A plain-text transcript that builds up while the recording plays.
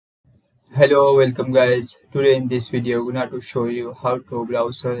Hello, welcome guys. Today in this video, I'm going to show you how to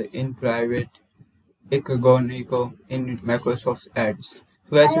browse inPrivate Incognito in Microsoft Edge.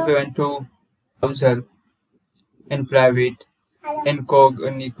 So guys, if you want to browse inPrivate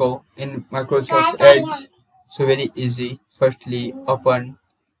Incognito in Microsoft Edge, so very easy. Firstly, open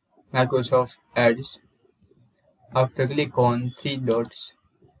Microsoft Edge. After click on three dots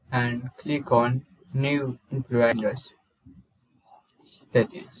and click on New inPrivate.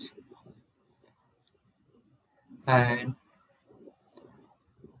 That is. And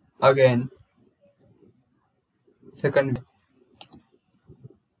again second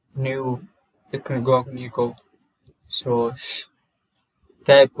new Incognito, so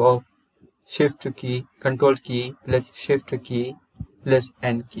type of shift key, control key plus shift key plus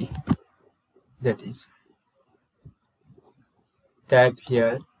N key, that is type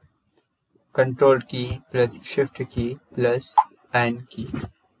here control key plus shift key plus N key,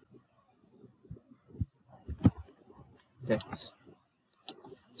 that is.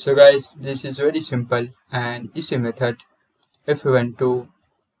 So guys, this is very simple and easy method if you want to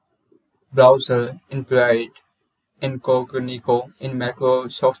browser inPrivate Incognito in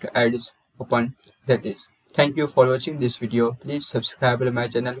Microsoft Edge open, that is. Thank you for watching this video. Please subscribe to my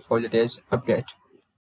channel for the latest update.